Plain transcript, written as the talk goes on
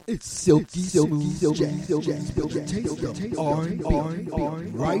It's silky smooth jazz. Taste of R&B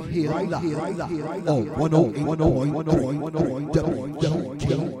right here live on 108.3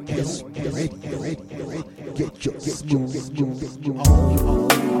 WGKSRADIO. Get your smooth on.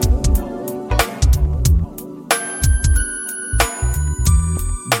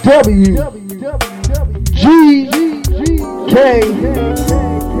 WGKS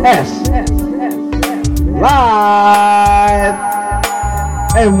live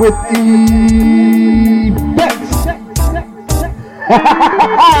and with effects.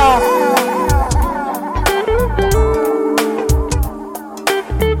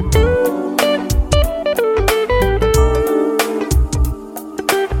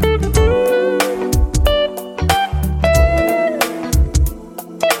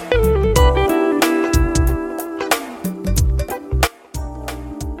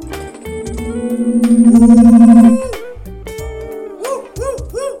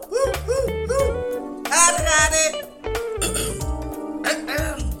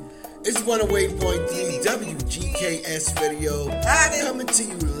 It's 108.3 WGKSRADIO coming to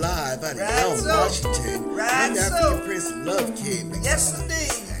you live out of Elm, Washington. I'm African Prince Love Kid. Yes,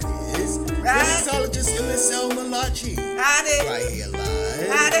 indeed. That is. Mixologist MSL Malachi. Howdy. Right here live.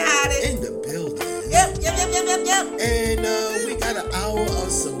 Howdy. In the building. Yep. And we got an hour of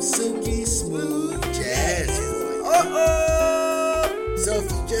some silky smooth jazz. So if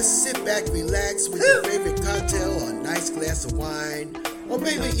you just sit back, relax with your favorite cocktail or a nice glass of wine, or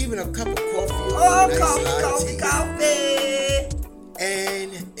maybe even a cup of coffee or a nice coffee.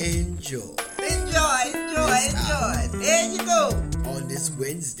 And enjoy. Enjoy. There you go. On this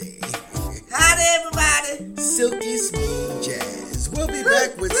Wednesday. Howdy, everybody. Silky Smooth Jazz. We'll be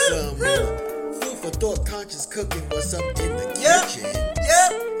back with some food for thought, conscious cooking, what's up in the kitchen.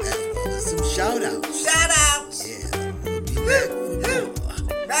 Yep. As well as some shout-outs. Yeah, we'll be back for more.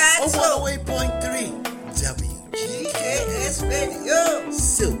 Right, on so 108.3 WGKS Radio.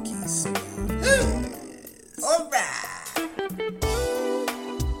 Silky Smooth Jazz. All right.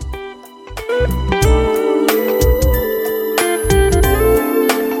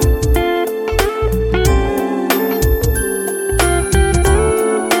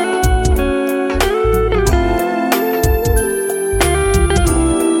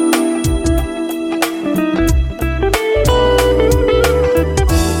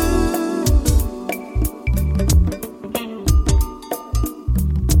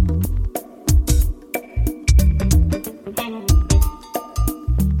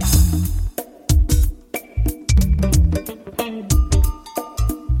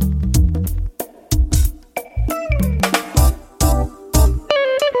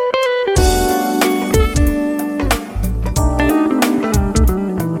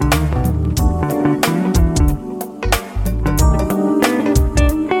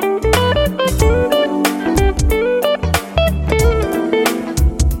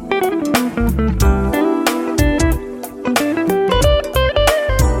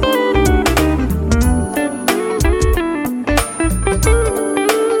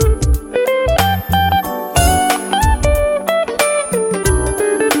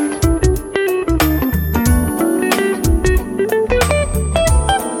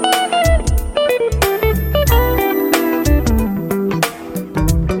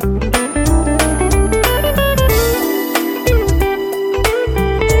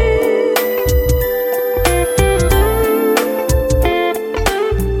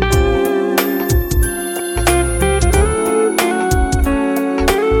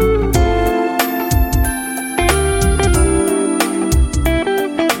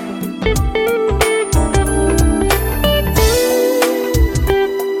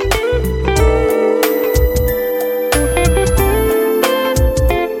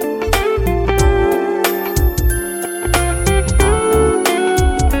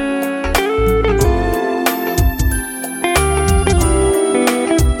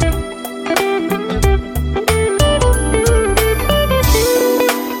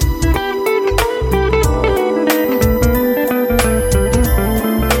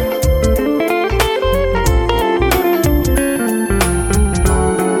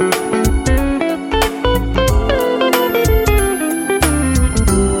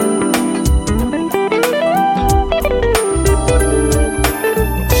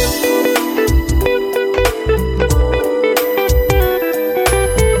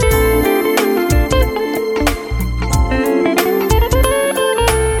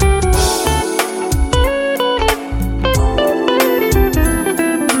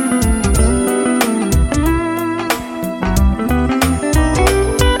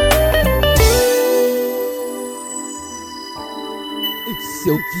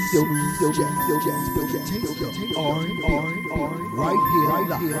 Smooth Jazz, R&B, right here,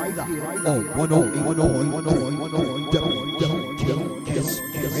 on 108.3 WGKSRADIO.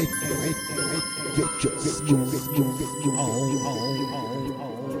 Get your smooth on.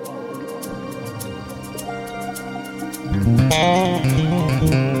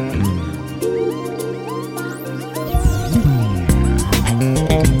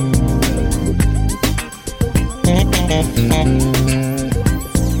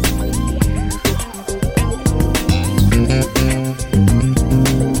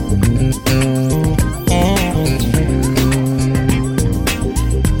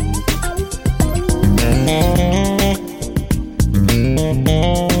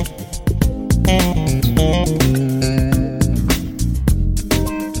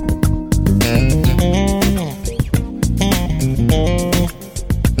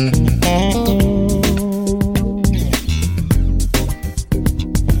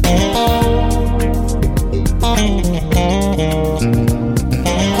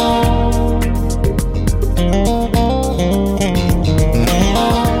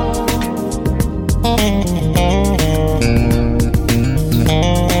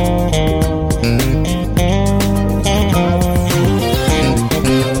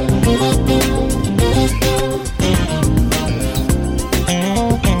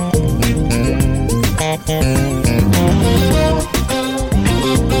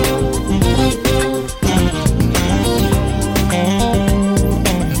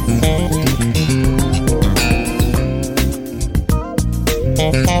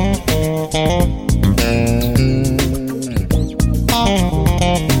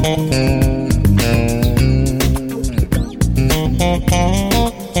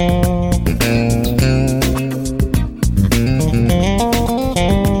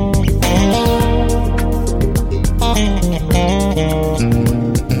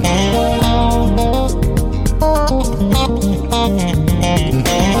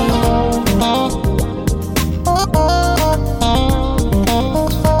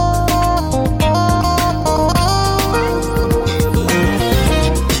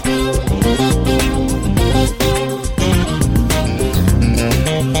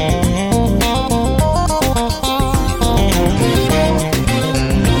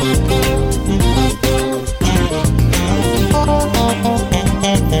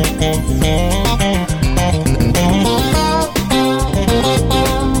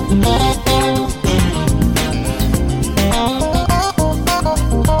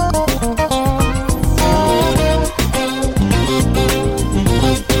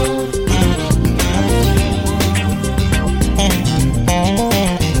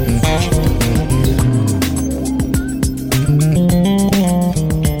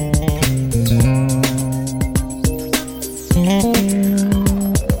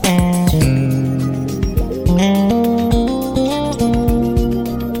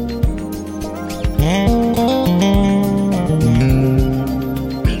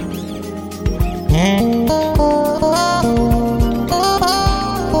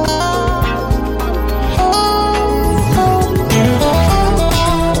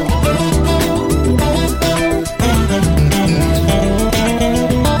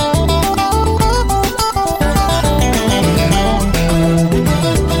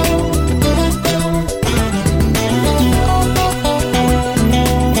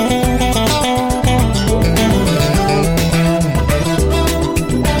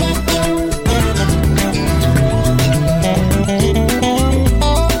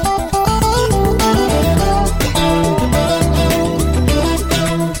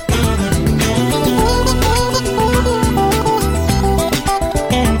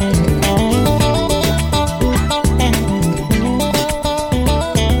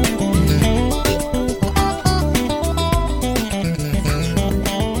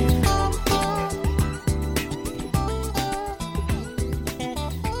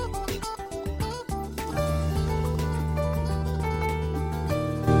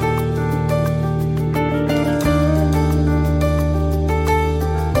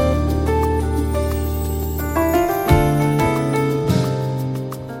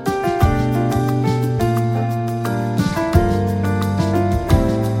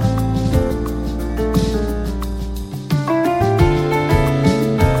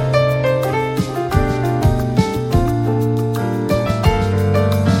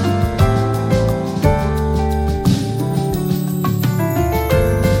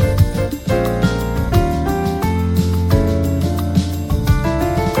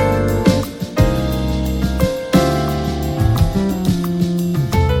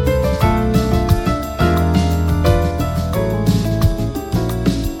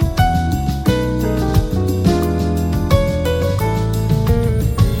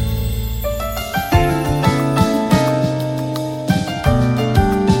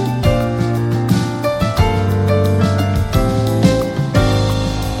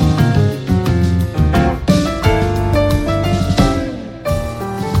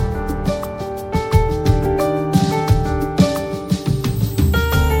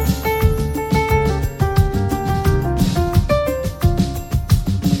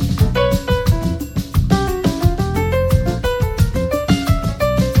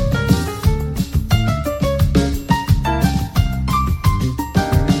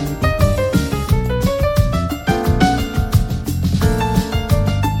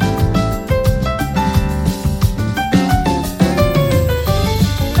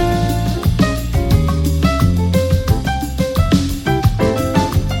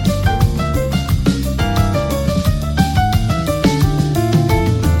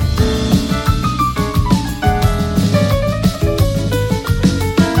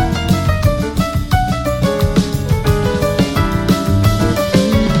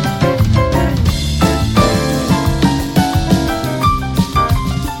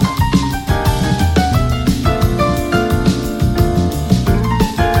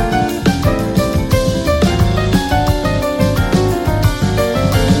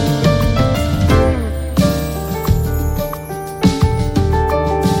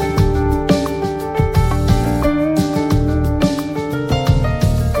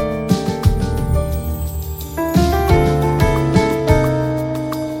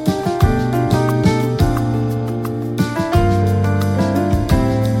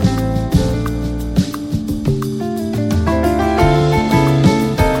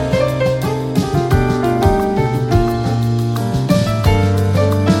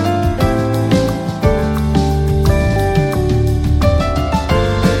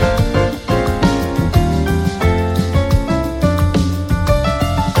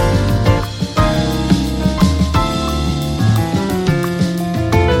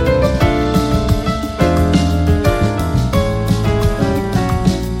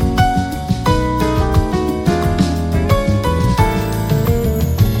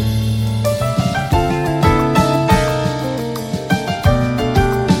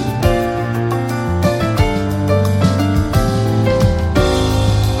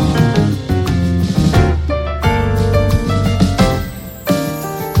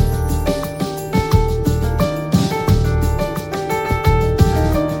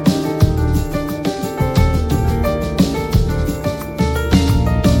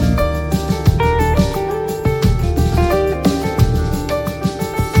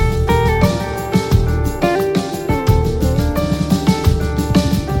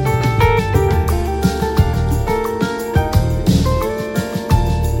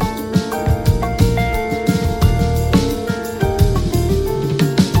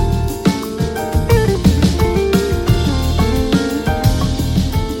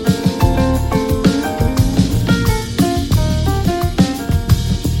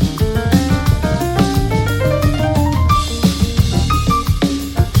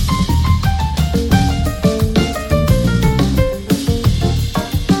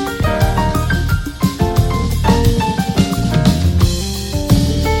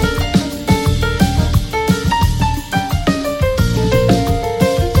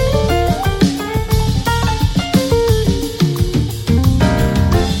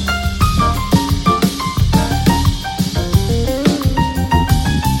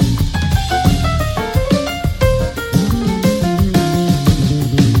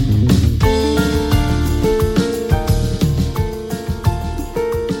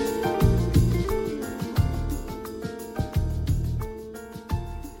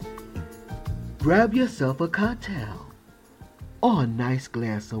 Grab yourself a cocktail or a nice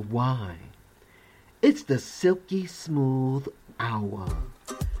glass of wine. It's the Silky Smooth Hour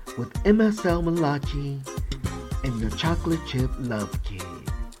with MSL Malachi and the Chocolate Chip Love Kid.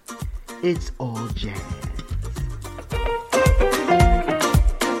 It's all jazz.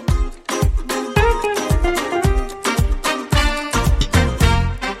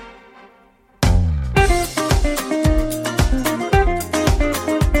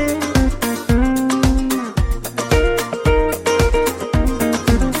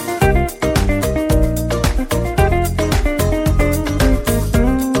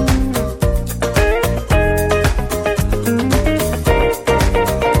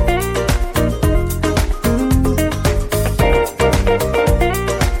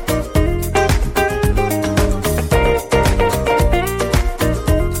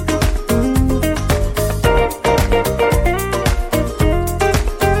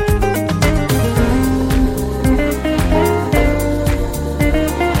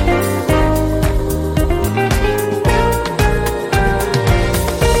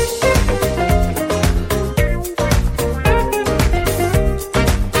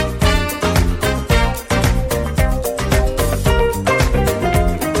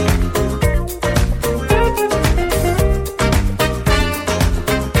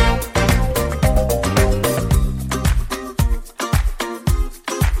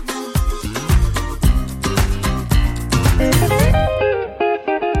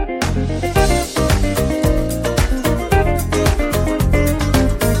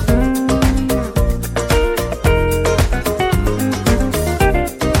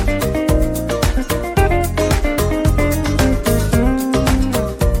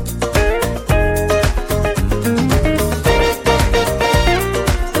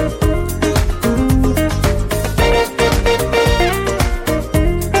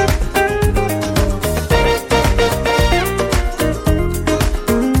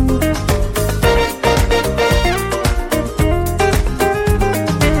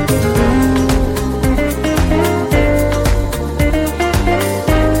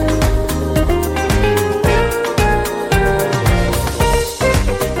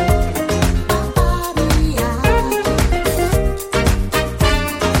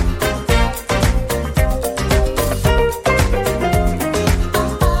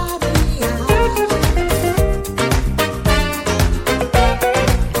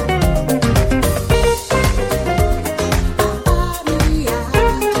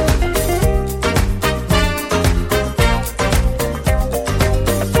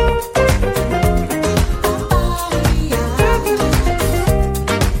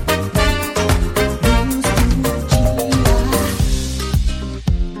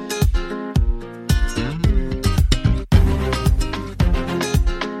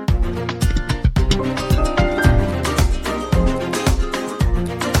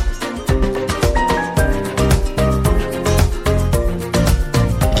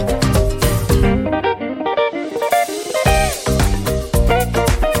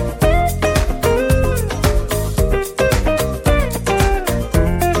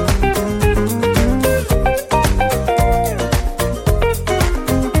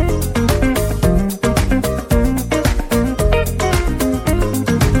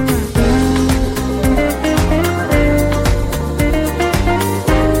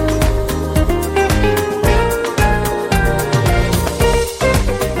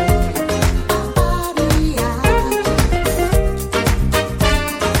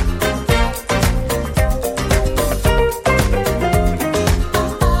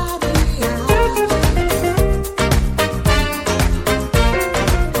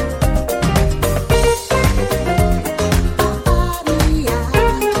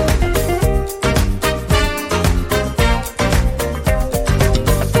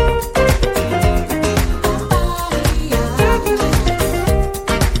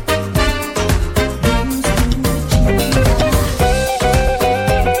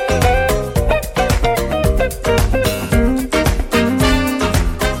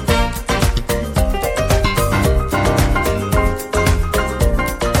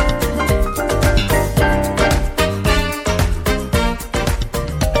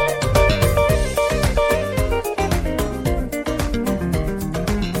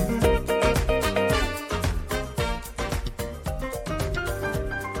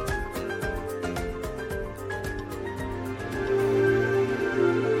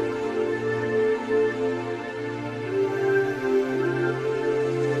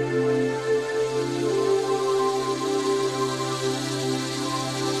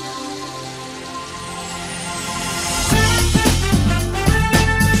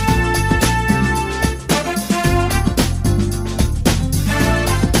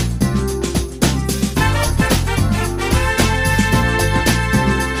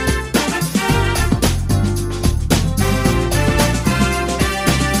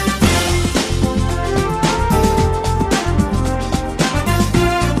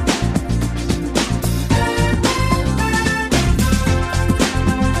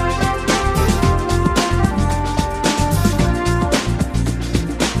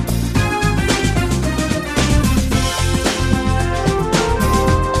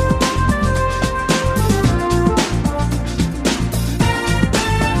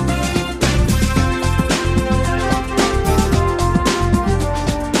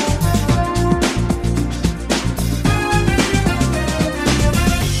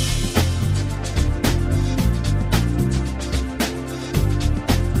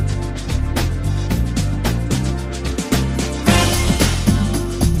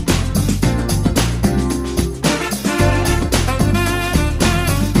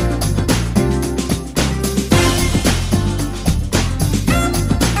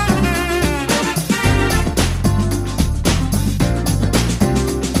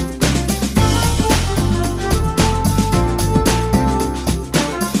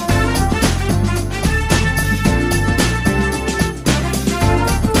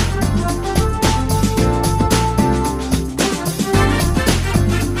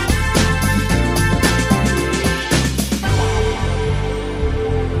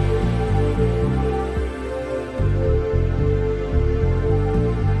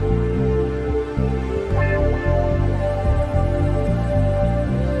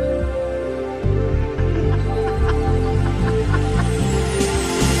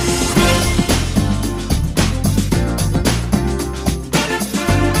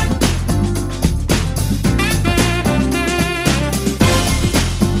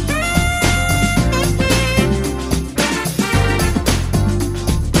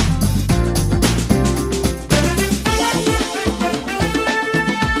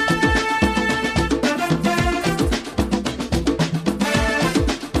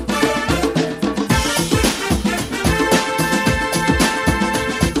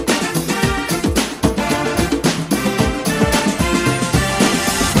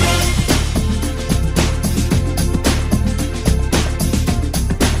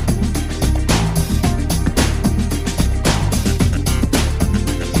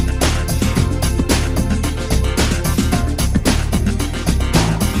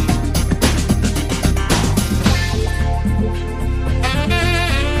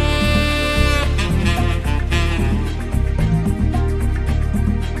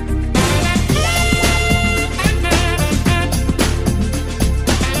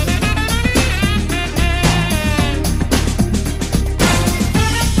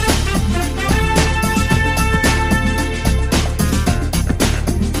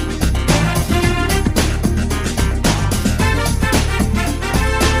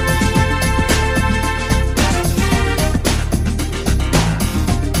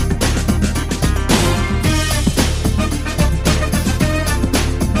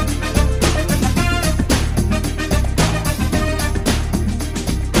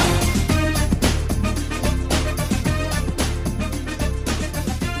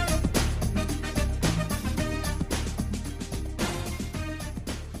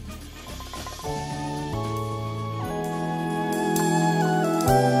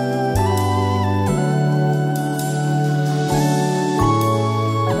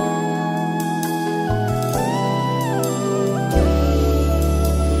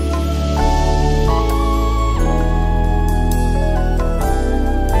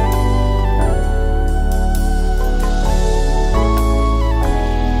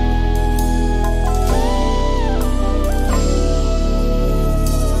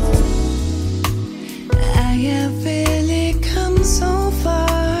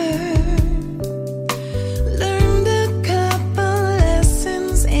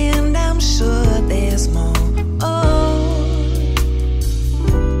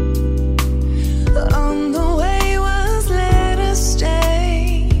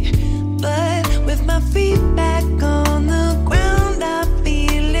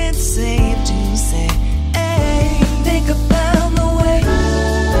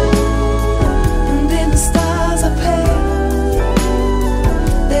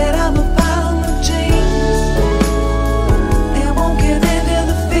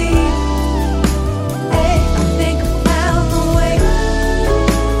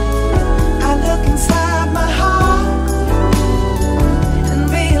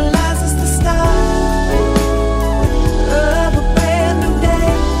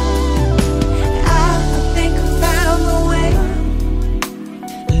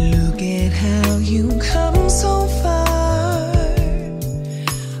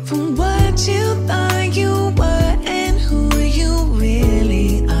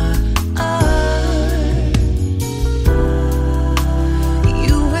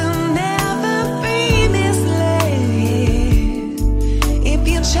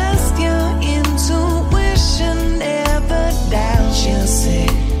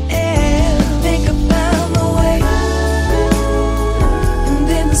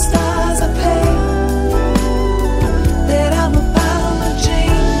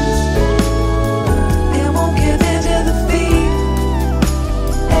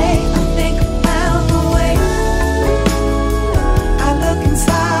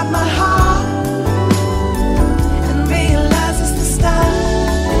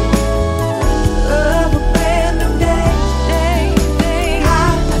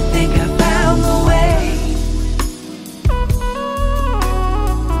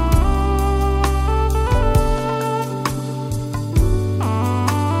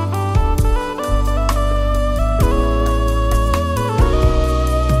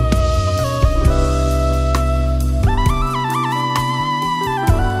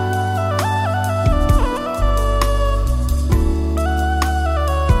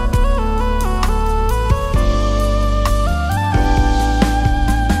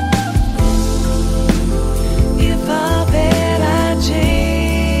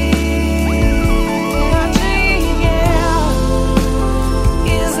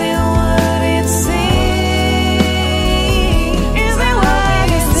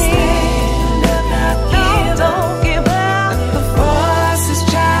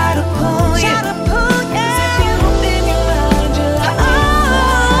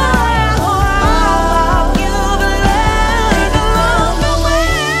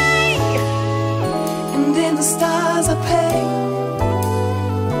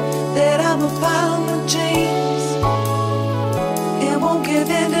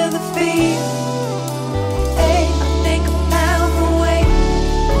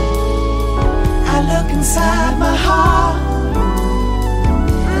 inside my heart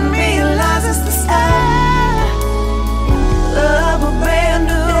and realize it's the start of a brand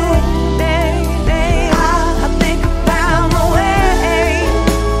new day. I think I found my way,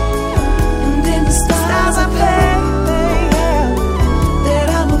 and in the stars I play. That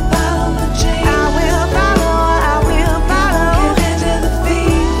I'm about to change. I will follow. Give in to the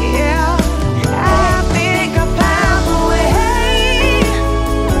feet. Yeah, I think I found the way.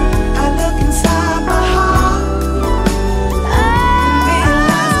 I look inside my heart and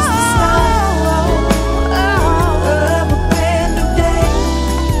realize it's the start of a brand new day.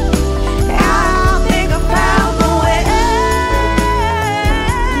 I think I found the way.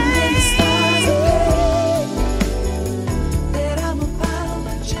 And in the stars I play. That I'm about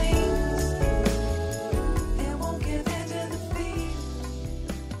to change and won't give in to the feet.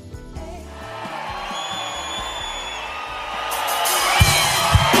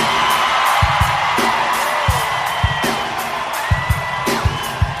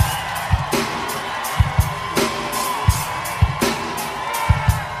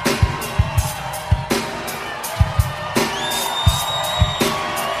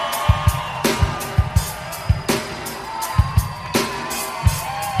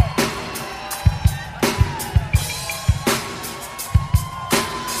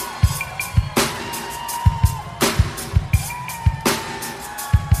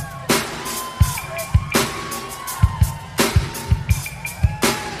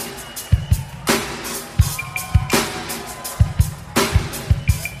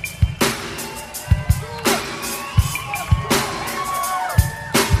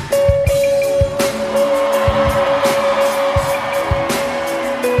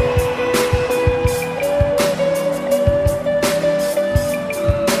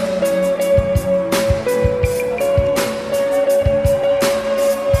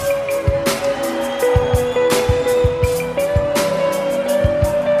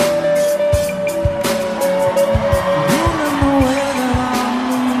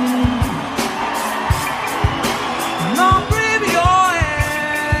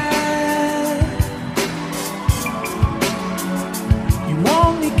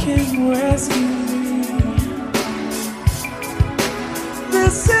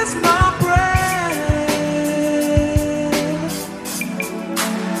 This is my breath.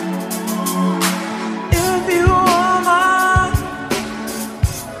 If you are mine,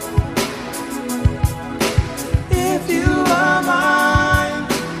 if you are mine,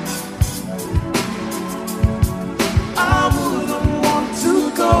 I wouldn't want to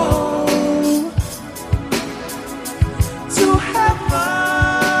go to heaven.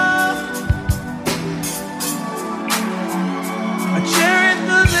 I cherish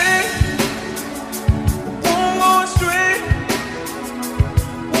the day, won't go astray,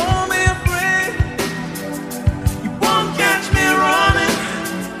 won't be afraid. You won't catch me running,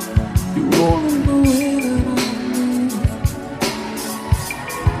 you won't know where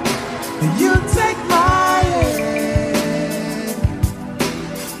that you take my hand,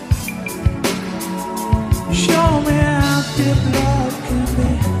 show me how deep love can be.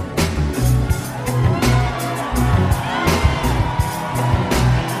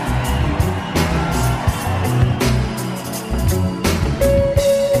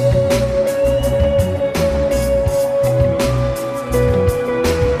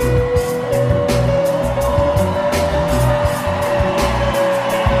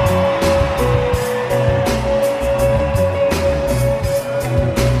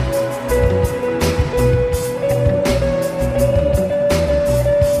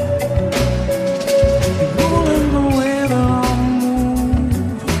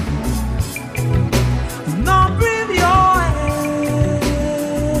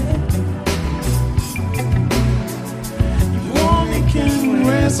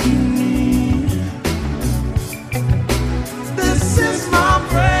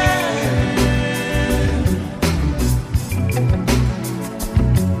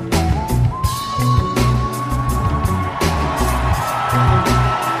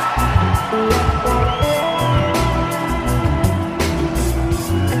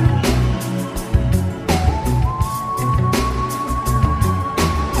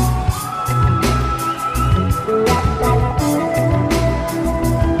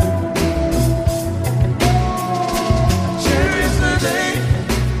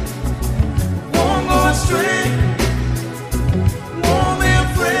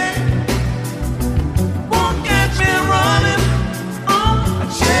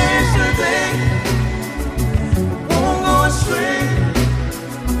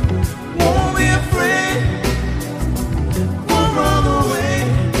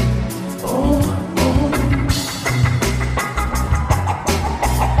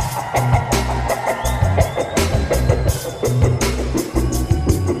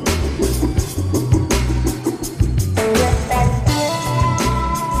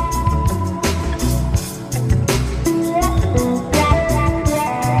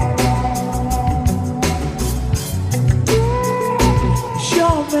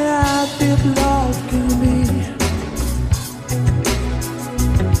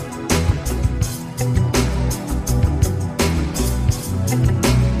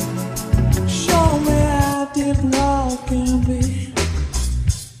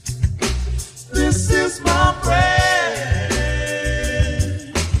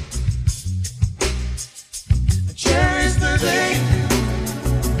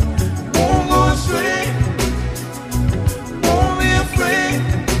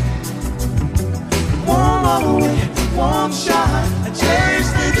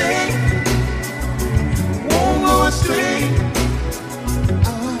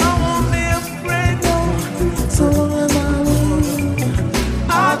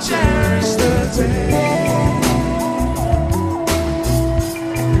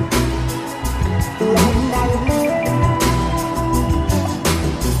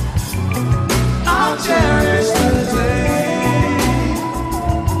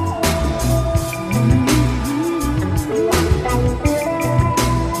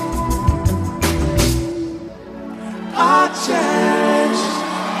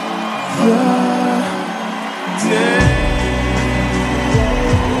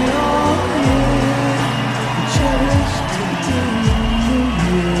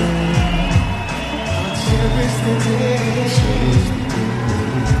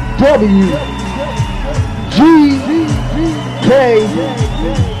 WGKS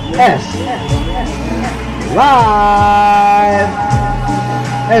live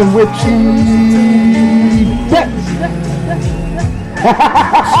and with the best.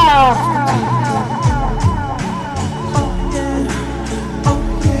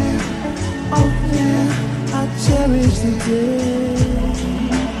 I cherish the day.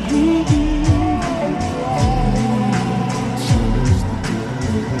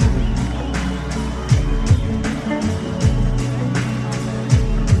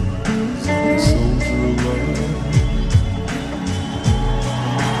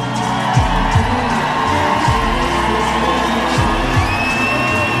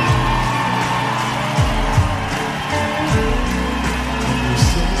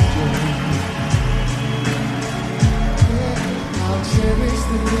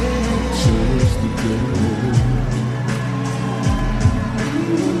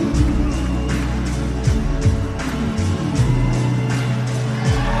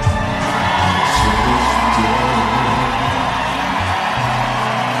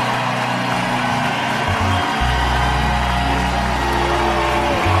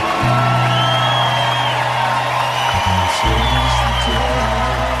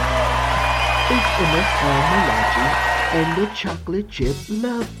 And the chocolate chip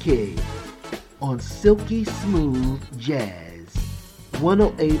love cake on Silky Smooth Jazz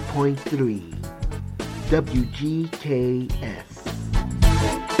 108.3 WGKS.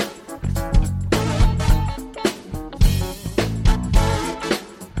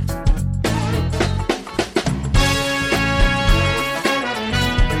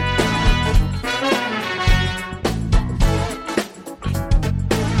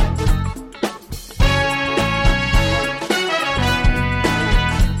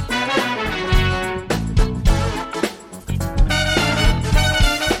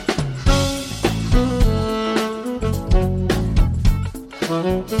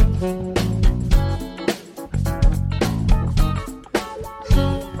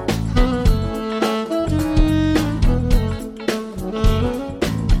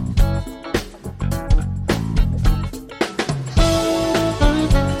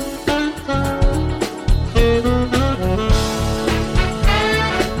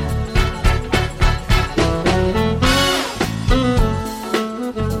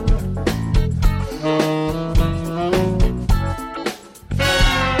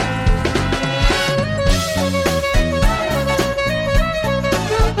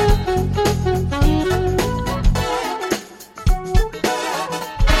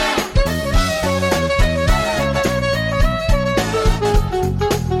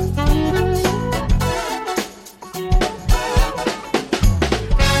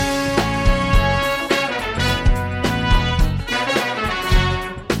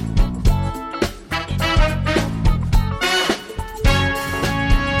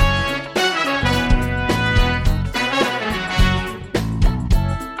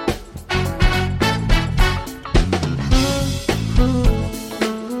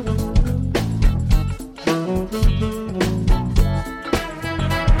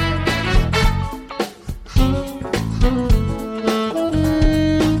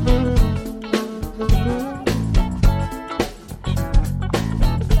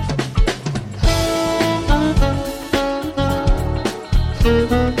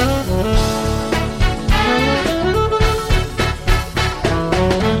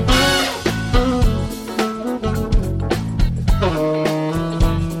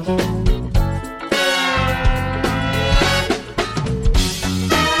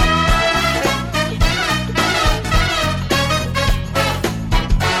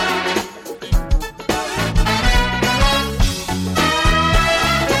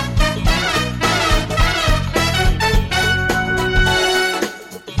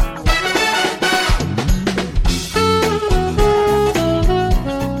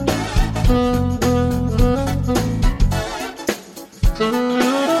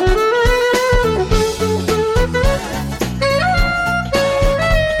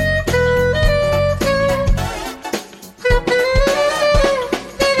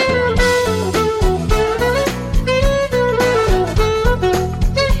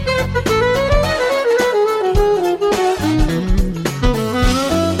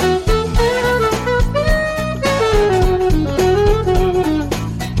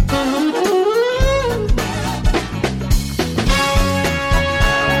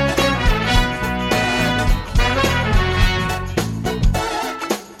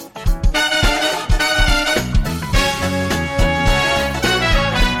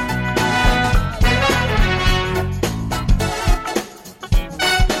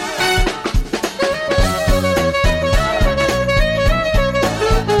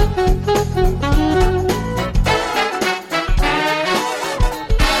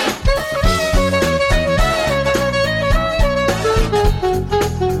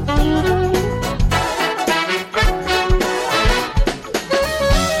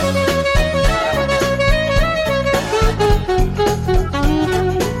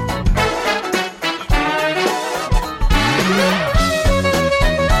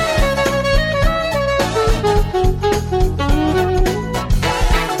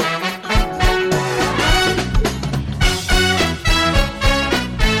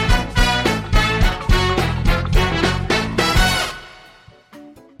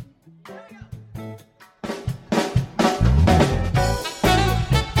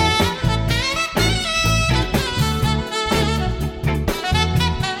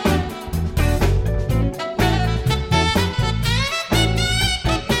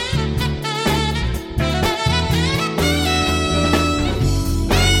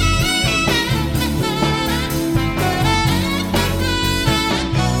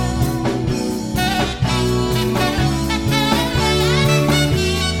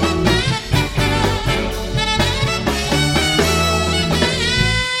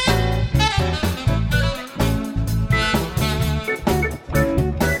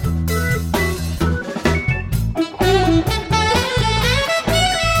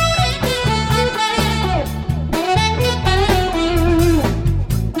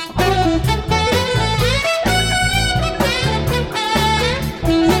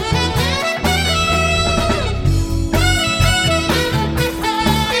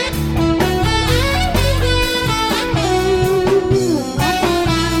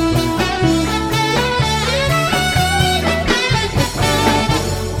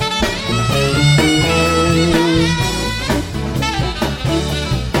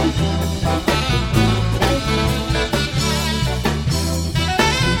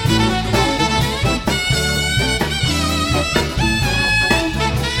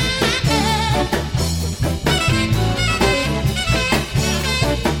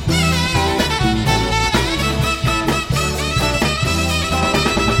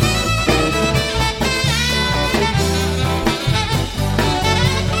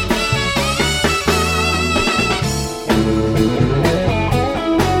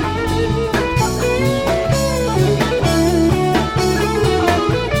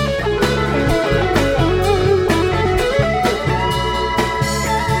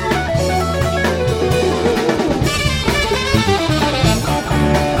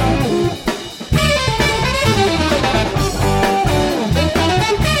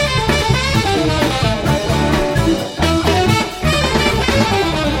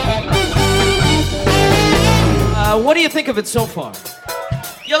 what do you think of it so far?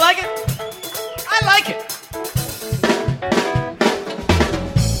 You like it? I like it.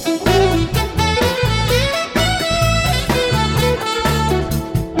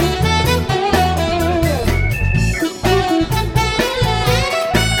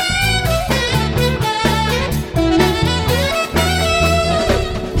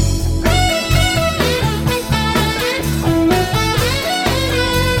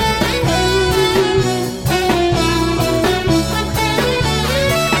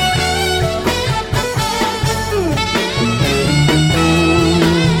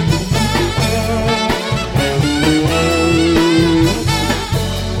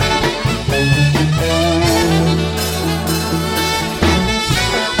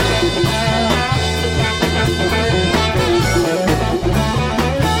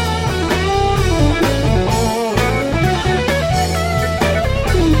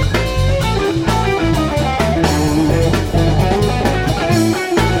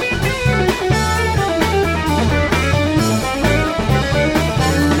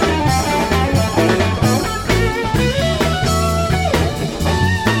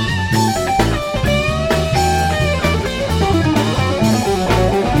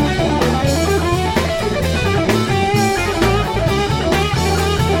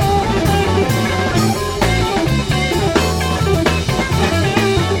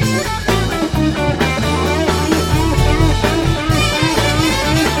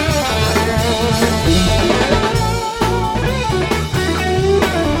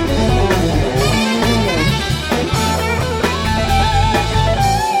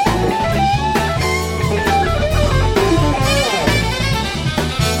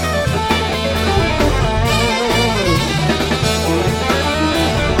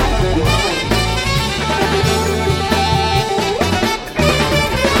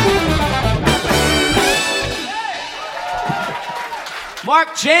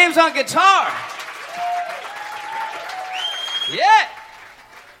 Mark James on guitar. Yeah.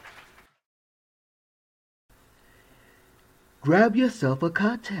 Grab yourself a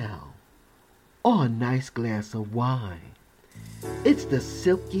cocktail or a nice glass of wine. It's the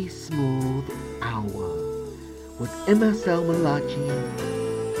Silky Smooth Hour with MSL Malachi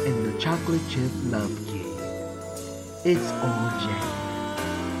and the Chocolate Chip Love Kid. It's all jazz.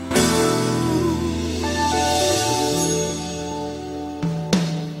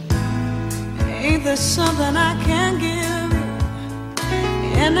 Ain't there something I can give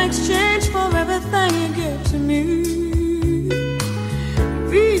in exchange for everything you give to me?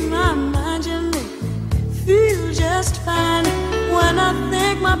 Read my mind, you make me feel just fine. When I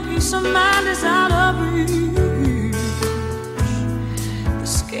think my peace of mind is out of reach, the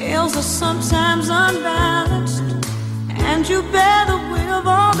scales are sometimes unbalanced, and you bear the weight of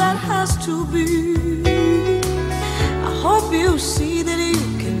all that has to be. I hope you see that you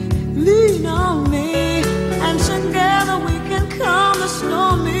can lean on me, and together we can calm the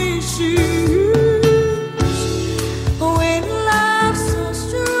stormy seas. When love's so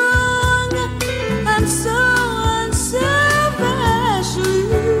strong and so unselfishly,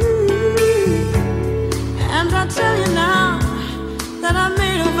 and I tell you now that I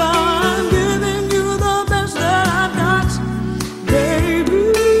made a vow, I'm giving you the best that I've got, baby.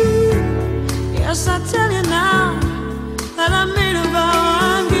 Yes, I tell you now that I made a vow,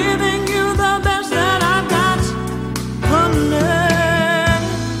 I'm giving you the best that I've got, honey.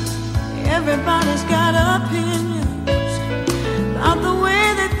 Everybody's got opinions about the way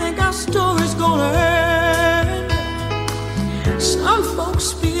they think our story's gonna end. Some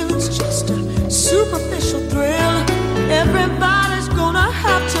folks feel it's just a superficial thrill. Everybody's gonna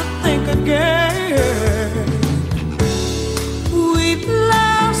have to think again. We've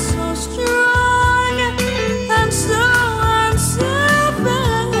love so strong and so unselfishly,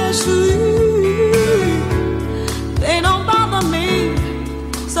 they don't bother me,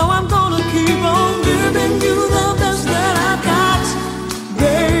 so I'm gonna keep on giving you the best that I got,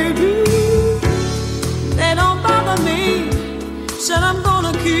 baby. They don't bother me, said I'm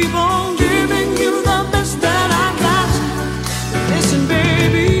gonna keep on giving you the best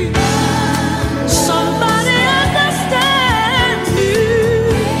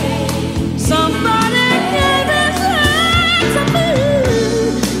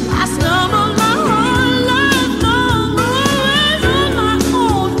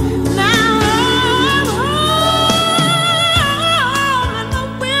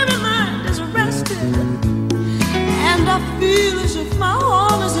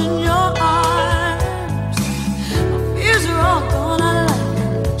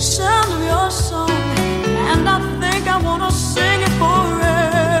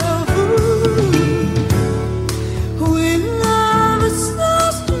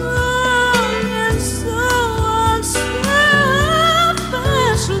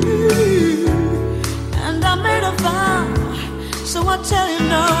tell you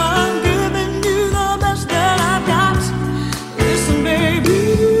now, I'm giving you the best that I've got. Listen,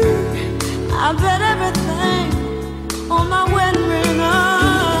 baby, I bet everything on my wedding ring.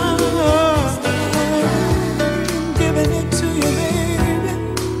 I'm giving it to you, baby.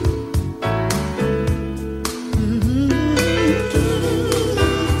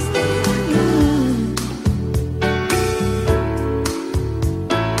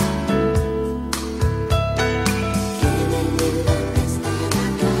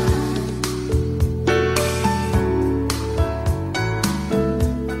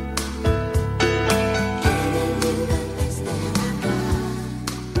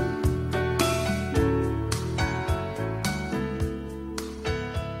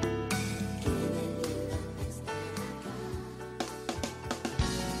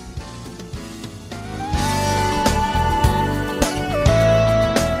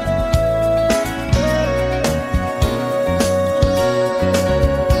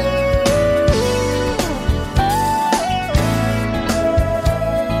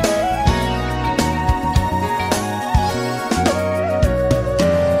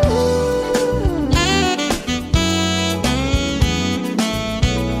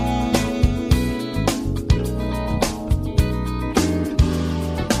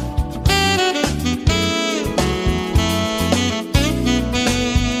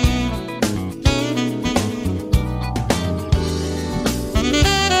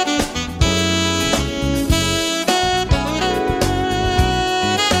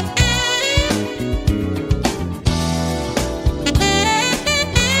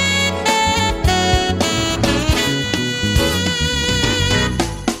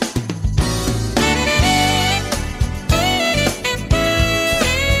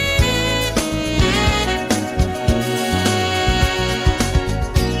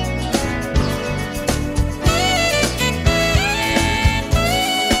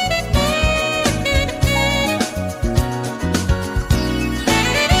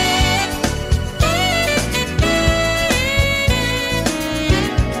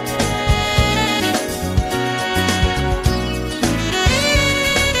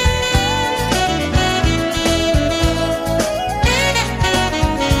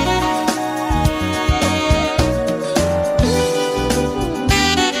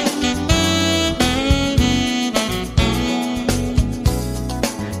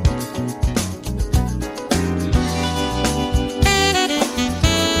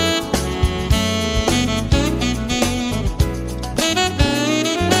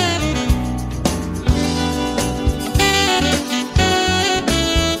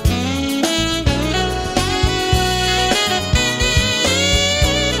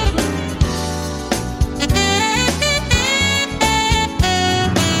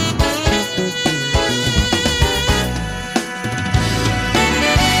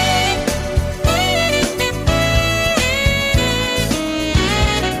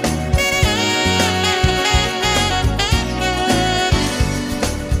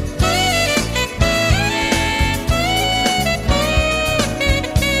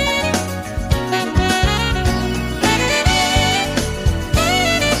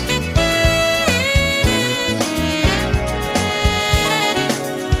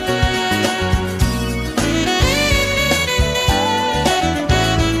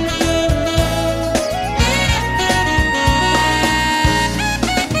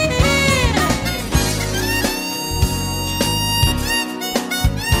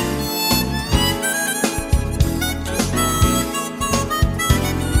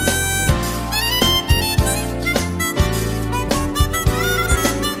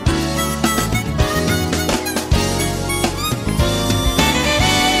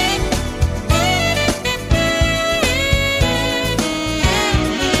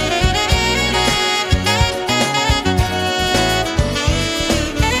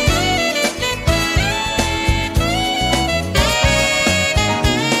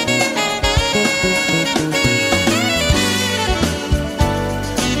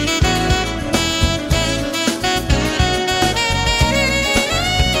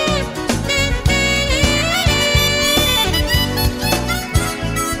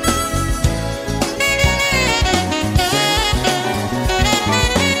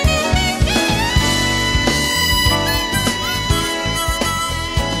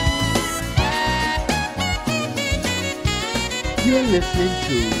 You're listening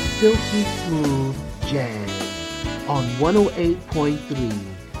to Silky Smooth Jazz on 108.3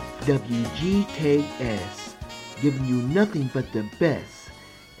 WGKS, giving you nothing but the best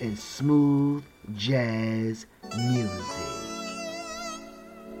in smooth jazz music.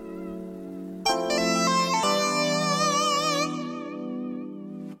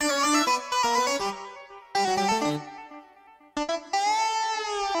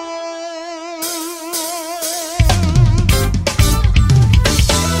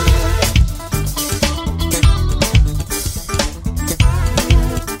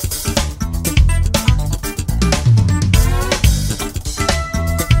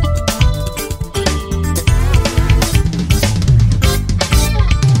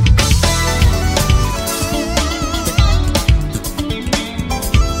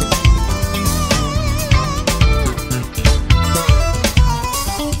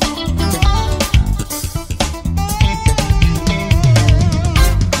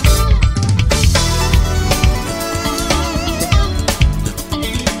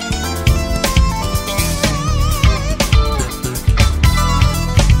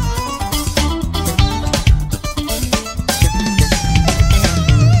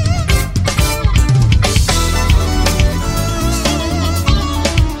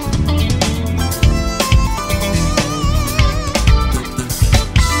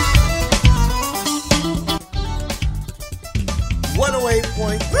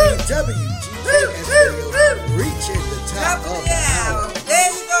 WGKS Radio, reaching the top of the hour.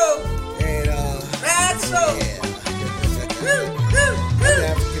 There you go. And Right so. yeah. I'm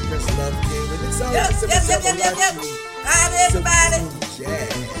African Prince Love King, and it's all just Yep. Howdy, everybody.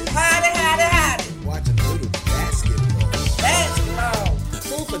 Jazz. Howdy. Watching a little basketball. Basketball.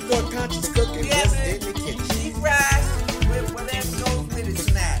 Food for thought, conscious cooking, Yeah, just man. in the kitchen. Deep rice with whatever goes with it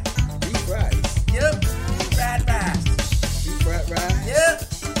tonight. Deep rice. Yep. Deep fried rice. Deep fried rice. Yep.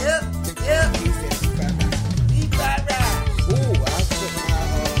 He said deep fried rice. Deep fried rice. Ooh, I put my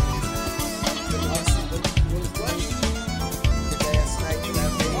the last night that I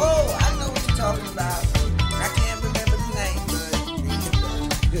made. Oh, I know what you're talking about. I can't remember the name, but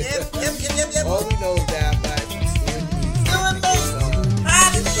yep. All we know is that I buy some steamed beef. Doing me.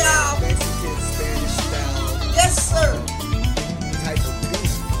 Howdy, y'all. Mexican, Spanish style Yes, sir. type of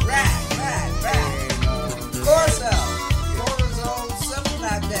beef. Right. And Corso, something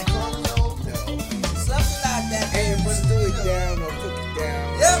like that. Corso, no. something like that. And when do it down or cook it down.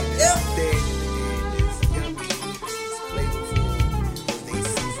 Yep. Then it's yummy, it's flavorful, they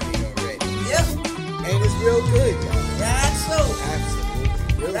season it already. Yep. And it's real good, y'all. Right, so. Absolutely,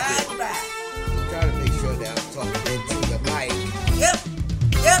 real Right. good. I'm trying to make sure that I'm talking into the mic. Yep.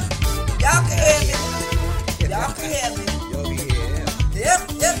 Y'all can hear me. Y'all can hear me. You'll be here. Yep.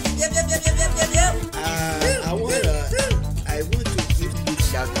 I want to give big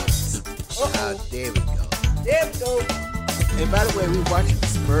shout outs. There we go. There we go. And by the way, we're watching the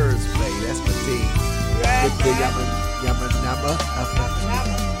Spurs play. That's my team. Right. Victor Yamanama.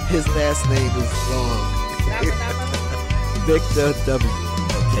 His last name is long. Victor W.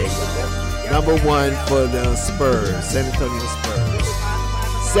 Okay. Number one for the Spurs, San Antonio Spurs.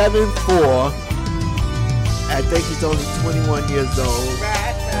 7-4. I think he's only 21 years old.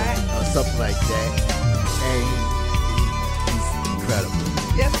 Right. Or something like that. And he's incredible.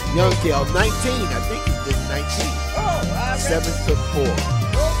 Yes. Young kid, 19. I think he's just 19. Oh, all right. 7'4".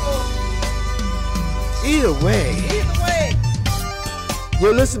 Oh. Either way, Either way.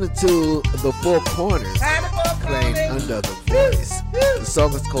 you're listening to the Four Corners Howdy, Four playing Corners. Under the Voice. The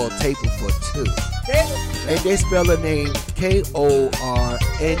song is called Table for Two. Table. And they spell the name Korners.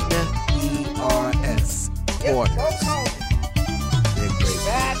 Yep. Corners. Four Corners. They're great.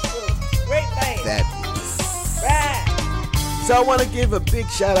 Right. So. Great band. Fabulous. Right. So I want to give a big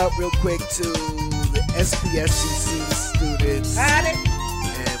shout out real quick to the SPSCC students Howdy.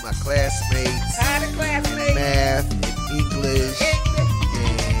 and my classmates, Howdy, classmates. math and English. And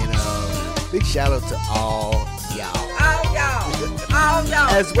big shout out to all y'all. All y'all.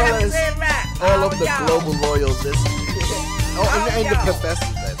 As well Gotta as say it right. all of the y'all. global loyal listeners. All And the y'all.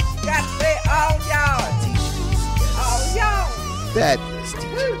 professors that Gotta say all y'all. teachers. All y'all. Fabulous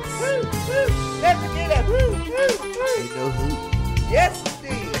teachers. Let me get a woo. They know who. Yes,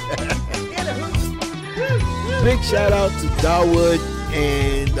 indeed. Get a woo. Big shout out to Darwood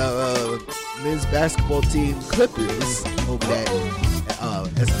and men's basketball team Clippers over at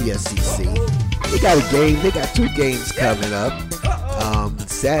SPSCC. They got a game. They got 2 games coming up.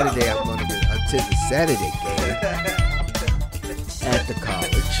 Saturday, I'm going to attend the Saturday game at the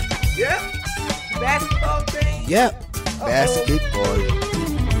college. Yep. Basketball team. Yep. Basketball.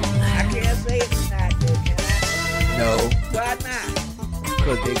 I can't say it tonight, though, can I? No, Why not?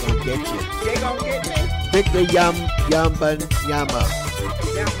 because they're going to get you. They gonna get me? Victor Yama.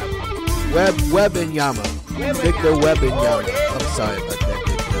 Webb and Yama. Victor Webb and Yama. I'm sorry about that,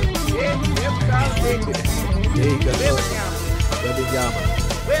 Victor. There you go. Webb and Yama.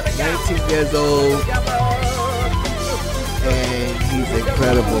 19 years old, and he's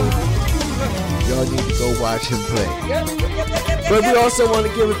incredible. Y'all need to go watch him play. But we also want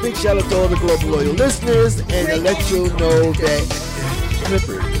to give a big shout out to all the global loyal listeners and to let you know that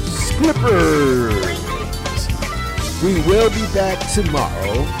Clippers, we will be back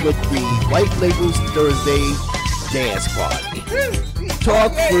tomorrow with the White Labels Thursday Dance Party.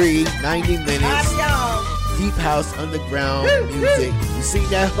 Talk free, 90 minutes, deep house underground music. You see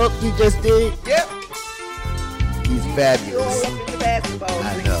that hook you just did? Yep. He's fabulous. You all up in the basketball I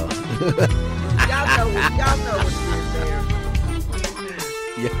team. know. Y'all know what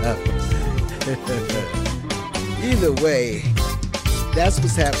it is Yeah. Either way, that's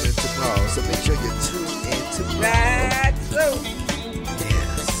what's happening tomorrow. So make sure you're tuned in tomorrow. there. Right, so.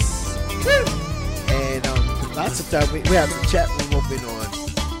 Yes. And lots of time we have the chat room open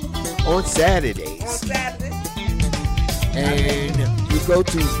on Saturdays. On Saturday. And you go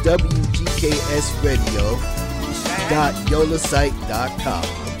to WGKSRadio.yolasite.com.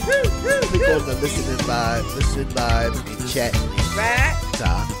 Click on the listen live and chat link Right.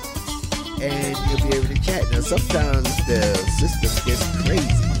 top, and you'll be able to chat. Now sometimes the system gets crazy.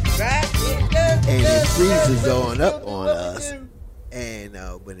 Right? And it freezes on up on us. And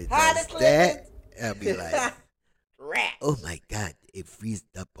when it does that, I'll be like, oh my God, it freezed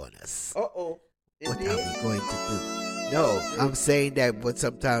up on us. Uh-oh. What are we going to do? No, I'm saying that, but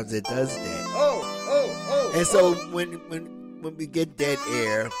sometimes it does that. Oh. And so when we get dead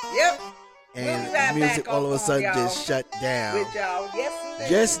air, Yep. and We'll be right music back all of a on, sudden y'all. just shut down, With y'all. Yes, indeed.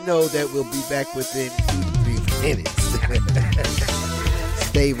 just know that we'll be back within 2 to 3 minutes.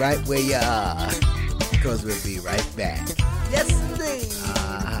 Stay right where you are, because we'll be right back. Yes, indeed.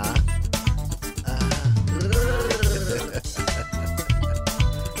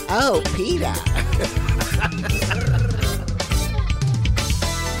 Oh, Peter.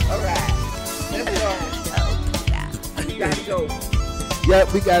 All right. Let's go. You gotta go.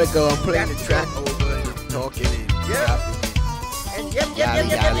 Yep, we gotta go. I'm playing the track over and I'm talking and dropping And and yada,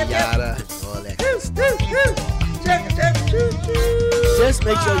 yada, all that kind of stuff. Just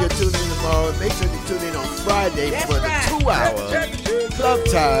make sure you tune in tomorrow. Make sure you tune in on Friday for the 2-hour Club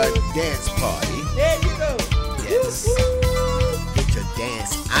Time Dance Party. There you go. Yes. Get your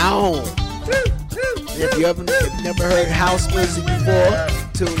dance on. If you haven't never heard house music before,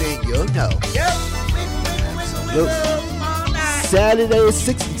 tune in. You'll know. Yep. Absolutely. Saturdays,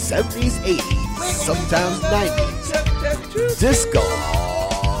 60s, 70s, 80s, sometimes 90s. Disco.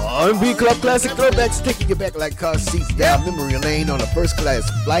 R&B Club Classic Throwbacks, taking you back like car seats down memory lane on a first class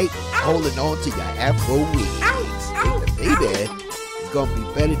flight, holding on to your Afro weed. Baby, it's gonna be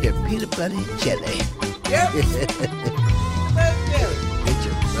better than peanut butter and jelly. Yep. Get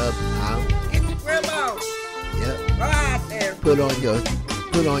your rub out. Get your grub on. Yep. Right there. Put on your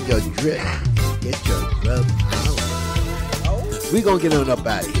drip. Get your rub out. We gonna get on up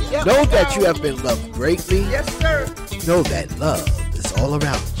out of here. Yep. Know that you have been loved greatly. Yes, sir. Know that love is all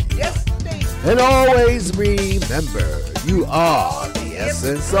around you. Yes, indeed. And always remember, you are the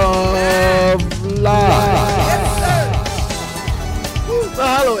essence of life. Yes, sir. Well,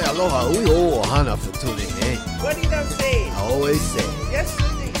 hello, aloha, uiho, ohana for tuning in. What he done said. I always say, Yes,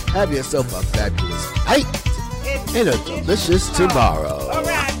 indeed. have yourself a fabulous night and a delicious tomorrow. All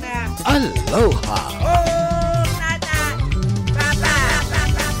right now. Aloha. Oh, night, night. Bye-bye.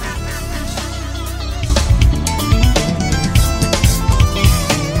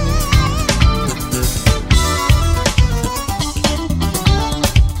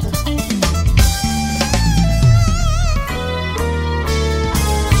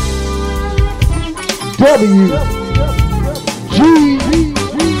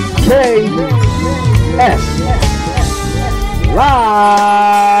 WGKS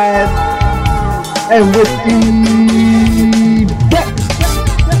live and with the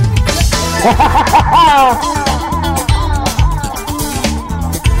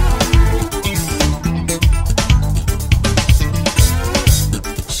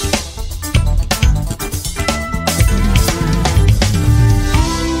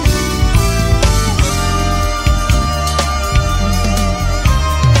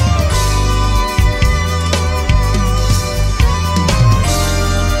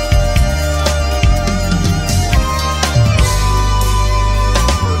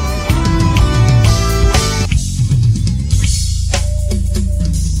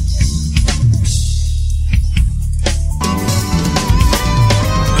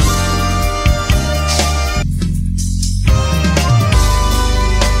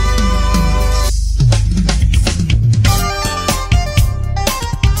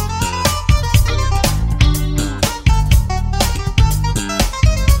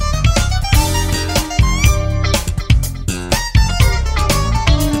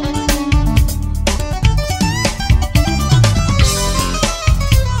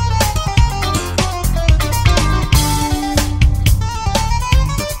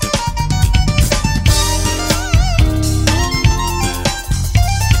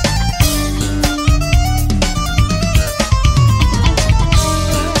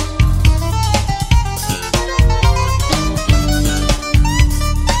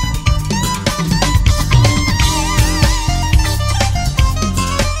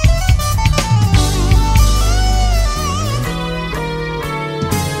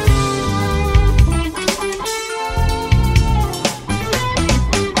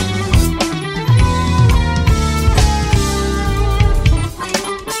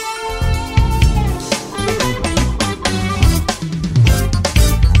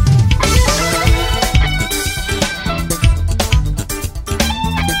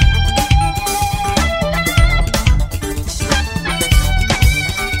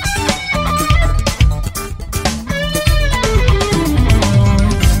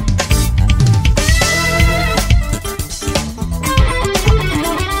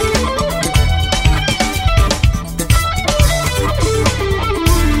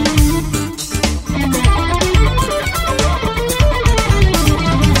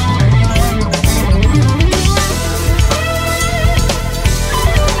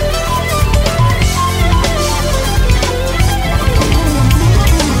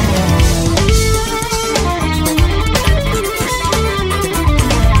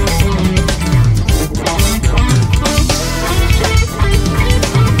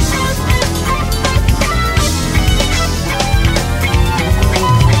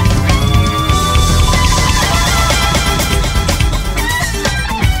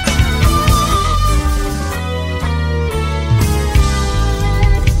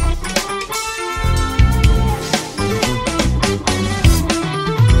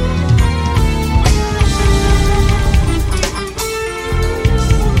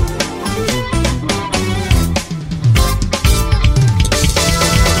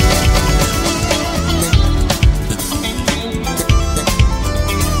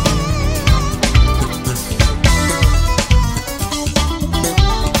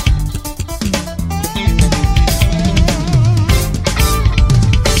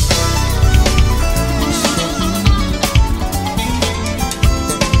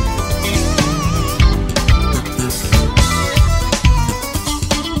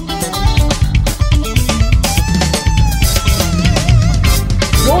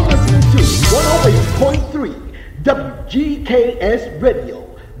Radio,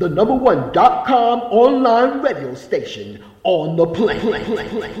 the #1.com online radio station on the planet.